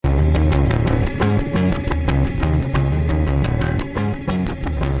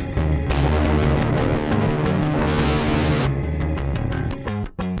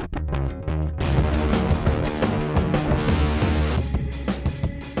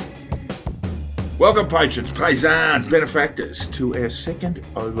Welcome, patrons, paysans, benefactors, to our second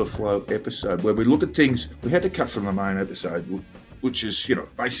Overflow episode where we look at things we had to cut from the main episode, which is,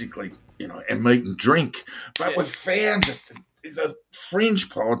 basically, our meat and drink. But we've found that the fringe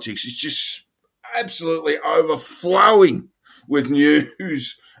politics is just absolutely overflowing with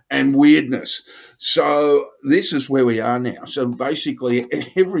news and weirdness. So this is where we are now. So basically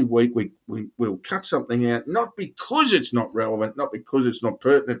every week we'll cut something out, not because it's not relevant, not because it's not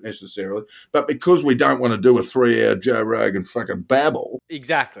pertinent necessarily, but because we don't want to do a 3-hour Joe Rogan fucking babble.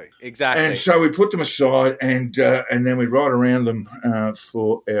 Exactly. And so we put them aside and then we write around them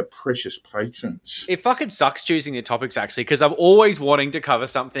for our precious patrons. It fucking sucks choosing the topics, actually, because I'm always wanting to cover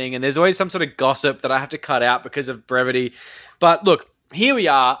something and there's always some sort of gossip that I have to cut out because of brevity. But look, here we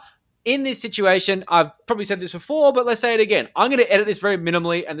are. In this situation, I've probably said this before, but let's say it again. I'm going to edit this very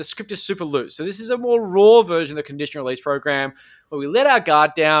minimally, and the script is super loose. So this is a more raw version of the conditional release program where we let our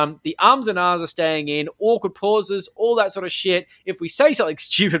guard down, the ums and ahs are staying in, awkward pauses, all that sort of shit. If we say something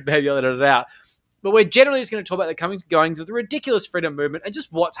stupid, maybe I'll edit it out. But we're generally just going to talk about the comings and goings of the ridiculous freedom movement and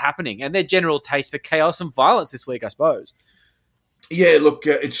just what's happening and their general taste for chaos and violence this week, I suppose. Yeah, look,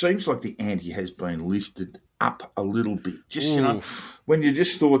 it seems like the ante has been lifted up a little bit. Just, when you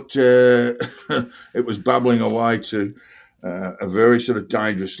just thought it was bubbling away to a very sort of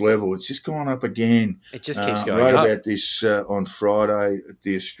dangerous level, it's just gone up again. It just keeps going up. I up. wrote about this on Friday at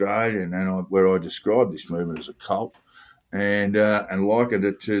The Australian, where I described this movement as a cult and likened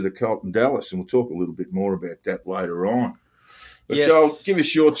it to the cult in Dallas, and we'll talk a little bit more about that later on. But yes. Joel, give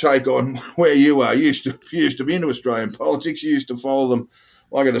us your take on where you are. You used to be into Australian politics. You used to follow them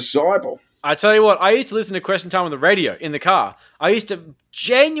like a disciple. I tell you what, I used to listen to Question Time on the radio in the car. I used to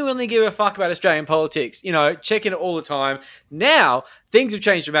genuinely give a fuck about Australian politics, checking it all the time. Now, things have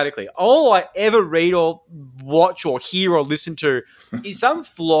changed dramatically. All I ever read or watch or hear or listen to is some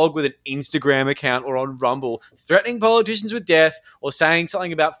flog with an Instagram account or on Rumble threatening politicians with death or saying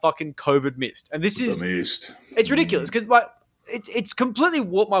something about fucking COVID mist. And this is... It's ridiculous because it's completely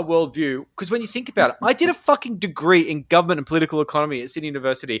warped my worldview because when you think about it, I did a fucking degree in government and political economy at Sydney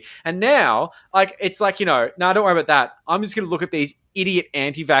University. And now, it's like, no, don't worry about that. I'm just going to look at these idiot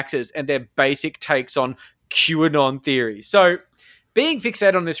anti-vaxxers and their basic takes on QAnon theory. So being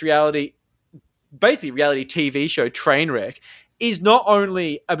fixated on this reality TV show train wreck is not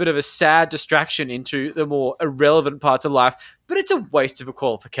only a bit of a sad distraction into the more irrelevant parts of life, but it's a waste of a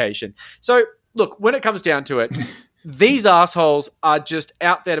qualification. So look, when it comes down to it, these assholes are just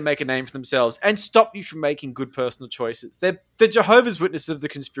out there to make a name for themselves and stop you from making good personal choices. They're the Jehovah's Witnesses of the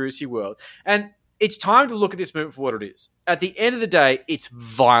conspiracy world. And it's time to look at this movement for what it is. At the end of the day, it's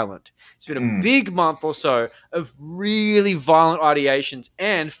violent. It's been a big month or so of really violent ideations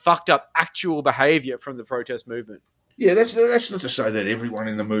and fucked up actual behavior from the protest movement. Yeah, that's not to say that everyone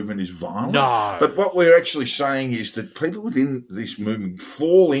in the movement is violent. No. But what we're actually saying is that people within this movement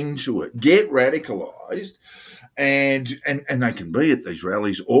fall into it, get radicalised, and they can be at these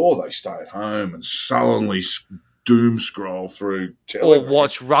rallies or they stay at home and sullenly doom scroll through television. Or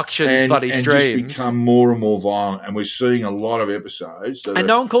watch Ruction's bloody streams. And just become more and more violent. And we're seeing a lot of episodes. And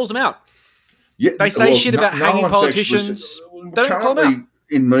no one calls them out. Yeah, they say shit about hanging politicians. They don't call them out.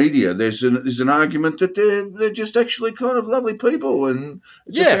 In media, there's an argument that they're just actually kind of lovely people and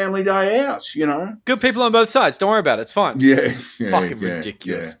it's a family day out, Good people on both sides. Don't worry about it. It's fine. Yeah. Fucking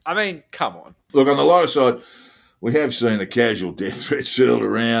ridiculous. Yeah. I mean, come on. Look, on the lighter side, we have seen the casual death threats swirled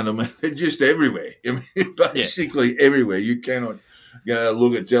around. I mean, they're just everywhere. Basically everywhere. You cannot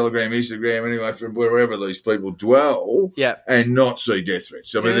look at Telegram, Instagram, anyway, from wherever these people dwell and not see death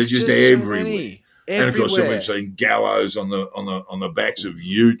threats. I mean, they're just everywhere. And of course, we've seen gallows on the backs of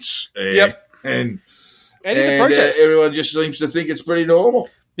utes, and everyone just seems to think it's pretty normal.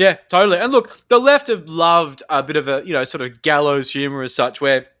 Yeah, totally. And look, the left have loved a bit of a sort of gallows humor as such,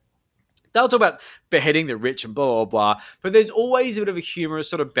 where they'll talk about beheading the rich and blah, blah, blah. But there's always a bit of a humorous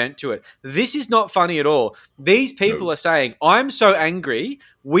sort of bent to it. This is not funny at all. These people are saying, I'm so angry,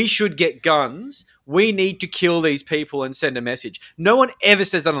 we should get guns. We need to kill these people and send a message. No one ever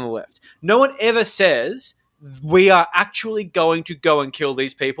says that on the left. No one ever says we are actually going to go and kill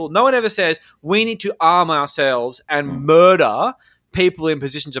these people. No one ever says we need to arm ourselves and murder people in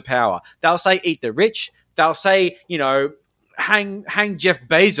positions of power. They'll say eat the rich. They'll say, hang Jeff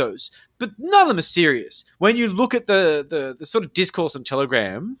Bezos. But none of them are serious. When you look at the sort of discourse on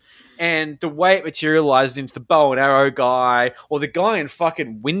Telegram and the way it materializes into the bow and arrow guy or the guy in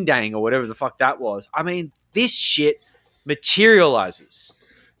fucking Windang or whatever the fuck that was, I mean, this shit materializes.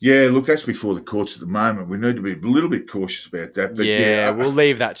 Yeah, look, that's before the courts at the moment. We need to be a little bit cautious about that. But we'll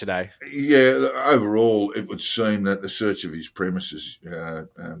leave that today. Yeah, overall, it would seem that the search of his premises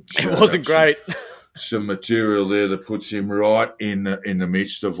it wasn't great. some material there that puts him right in the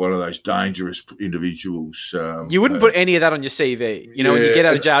midst of one of those dangerous individuals. You wouldn't put any of that on your CV. You know, when you get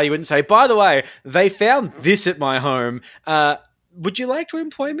out of jail, you wouldn't say, by the way, they found this at my home. Would you like to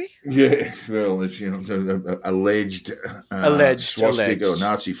employ me? Yeah, well, it's, alleged swastika or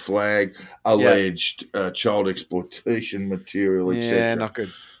Nazi flag, alleged child exploitation material, etc. Yeah, not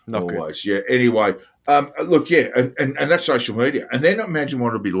good. Not Always, good. Yeah. Anyway, look, yeah, and that's social media. And then imagine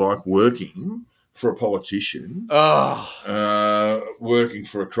what it'd be like working for a politician, working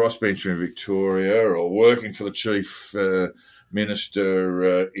for a crossbencher in Victoria, or working for the chief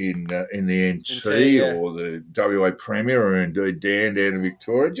minister in the NT, or the WA Premier, or indeed down in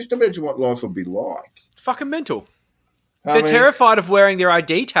Victoria. Just imagine what life would be like. It's fucking mental. They're terrified of wearing their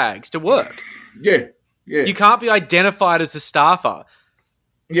ID tags to work. Yeah. You can't be identified as a staffer.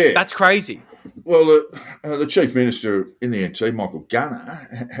 Yeah. That's crazy. Well, the Chief Minister in the NT, Michael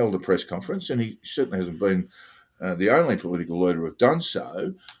Gunner, held a press conference, and he certainly hasn't been the only political leader who have done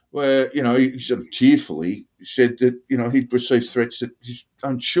so, where, he sort of tearfully said that, he'd received threats that his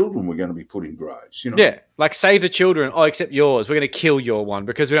own children were going to be put in graves. Yeah, like save the children, except yours. We're going to kill your one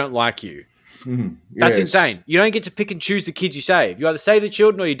because we don't like you. That's insane. You don't get to pick and choose the kids you save. You either save the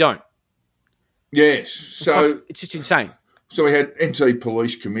children or you don't. Yes. It's just insane. So we had NT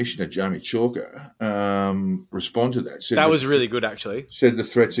Police Commissioner Jamie Chalker respond to that. That was really good, actually. Said the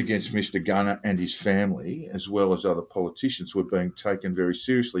threats against Mr. Gunner and his family, as well as other politicians, were being taken very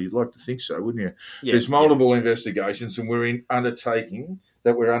seriously. You'd like to think so, wouldn't you? Yeah, There's multiple investigations, and we're undertaking.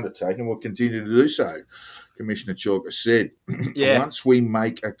 We'll continue to do so. Commissioner Chalker said, once we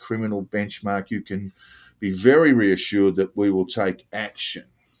make a criminal benchmark, you can be very reassured that we will take action.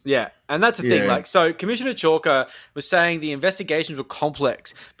 Yeah, and that's the thing. So Commissioner Chalker was saying the investigations were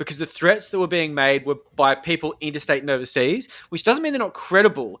complex because the threats that were being made were by people interstate and overseas, which doesn't mean they're not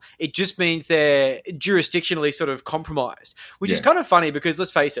credible. It just means they're jurisdictionally sort of compromised, which is kind of funny because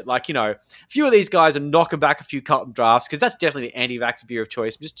let's face it, a few of these guys are knocking back a few Carlton drafts because that's definitely the anti-vaxxer beer of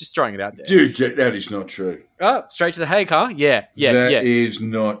choice. I'm just throwing it out there. Dude, that is not true. Oh, straight to the Hague, huh? Yeah. That is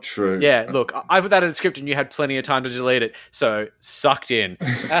not true. Yeah, look, I put that in the script and you had plenty of time to delete it, so sucked in.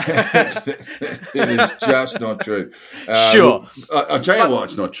 It is just not true. Sure. Look, I'll tell you why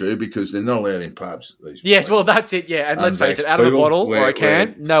it's not true, because they're not allowed in pubs. Yes, well, that's it, yeah. And let's face it, out of a bottle or a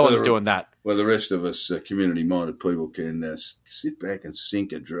can, no one's doing that. Well, the rest of us community-minded people can sit back and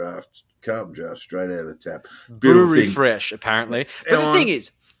sink a Carlton draft straight out of the tap. Brewery fresh, apparently. But the thing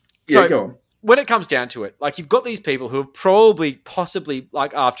is, go on. When it comes down to it, you've got these people who have possibly,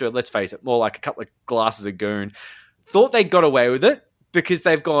 after, let's face it, more like a couple of glasses of goon, thought they got away with it because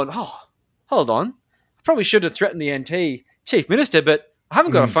they've gone, hold on, I probably should have threatened the NT Chief Minister, but I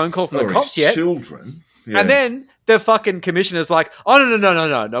haven't got a phone call from the cops yet. Children. Yeah. And then the fucking commissioner's like, oh,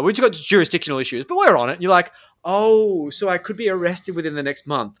 no, we've got jurisdictional issues, but we're on it. And you're like, oh, so I could be arrested within the next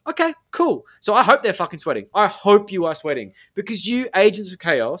month. Okay, cool. So I hope they're fucking sweating. I hope you are sweating because you agents of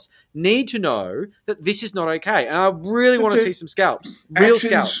chaos need to know that this is not okay. And I really want to see some scalps. Real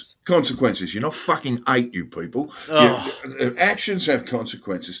scalps. Consequences. You're not fucking 8, you people. Actions have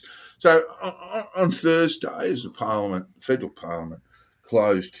consequences. So on Thursday, as the federal parliament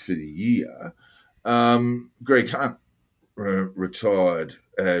closed for the year, Greg Hunt retired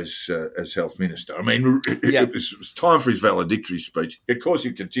as health minister. I mean, it was time for his valedictory speech. Of course,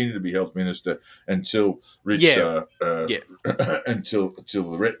 he'd continue to be health minister until writs until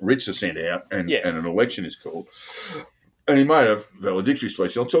the writs are sent out and an election is called. And he made a valedictory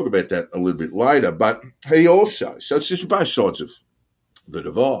speech. I'll talk about that a little bit later. But he also, so it's just both sides of the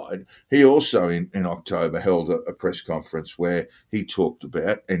divide. He also in October held a press conference where he talked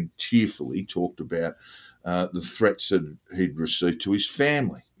about and tearfully talked about the threats that he'd received to his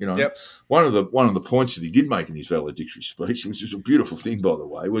family. One of the points that he did make in his valedictory speech, which is a beautiful thing, by the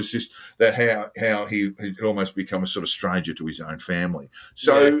way, was just that how he had almost become a sort of stranger to his own family.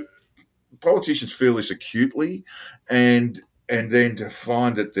 So politicians feel this acutely, and then to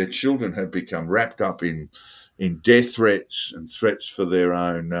find that their children have become wrapped up in death threats and threats for their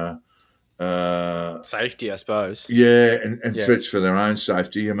own safety, I suppose. Yeah, and threats for their own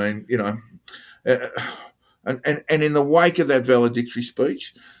safety. I mean, and in the wake of that valedictory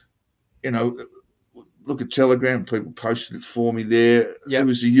speech, look at Telegram, people posted it for me there. It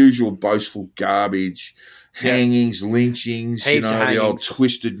was the usual boastful garbage, hangings, lynchings, the old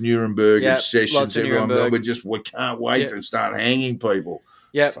twisted Nuremberg obsessions. Everyone, we can't wait to start hanging people.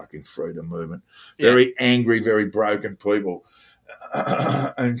 Fucking freedom movement. Very angry, very broken people.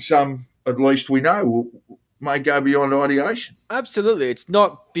 And some, at least we know, may go beyond ideation. Absolutely. It's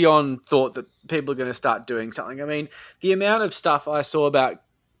not beyond thought that people are going to start doing something. I mean, the amount of stuff I saw about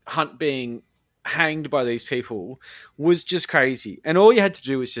Hunt being hanged by these people was just crazy. And all you had to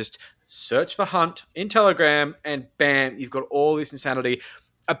do was just search for Hunt in Telegram, and bam, you've got all this insanity.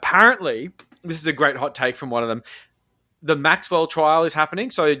 Apparently, this is a great hot take from one of them. The Maxwell trial is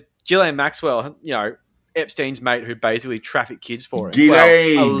happening. So Ghislaine Maxwell, Epstein's mate who basically trafficked kids for him.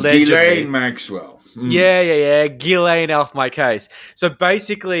 Ghislaine Maxwell. Yeah. Ghislaine off my case. So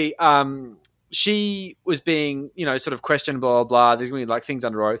basically, she was being, sort of questioned, blah, blah, blah. There's going to be like things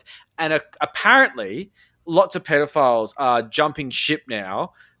under oath. And apparently lots of pedophiles are jumping ship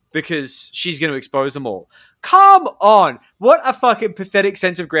now because she's going to expose them all. Come on. What a fucking pathetic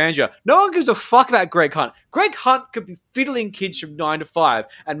sense of grandeur. No one gives a fuck about Greg Hunt. Greg Hunt could be fiddling kids from 9 to 5,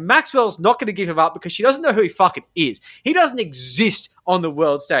 and Maxwell's not going to give him up because she doesn't know who he fucking is. He doesn't exist on the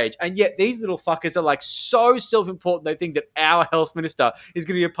world stage. And yet these little fuckers are like so self-important they think that our health minister is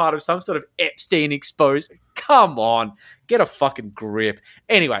going to be a part of some sort of Epstein exposed. Come on. Get a fucking grip.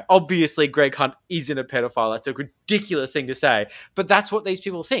 Anyway, obviously Greg Hunt isn't a pedophile. That's a ridiculous thing to say. But that's what these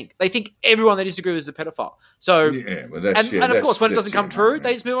people think. They think everyone they disagree with is a pedophile. So, yeah, well, and of course, when it doesn't come true,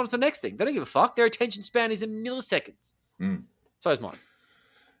 they just move on to the next thing. They don't give a fuck. Their attention span is in milliseconds. So is mine.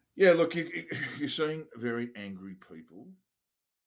 Yeah, look, you're seeing very angry people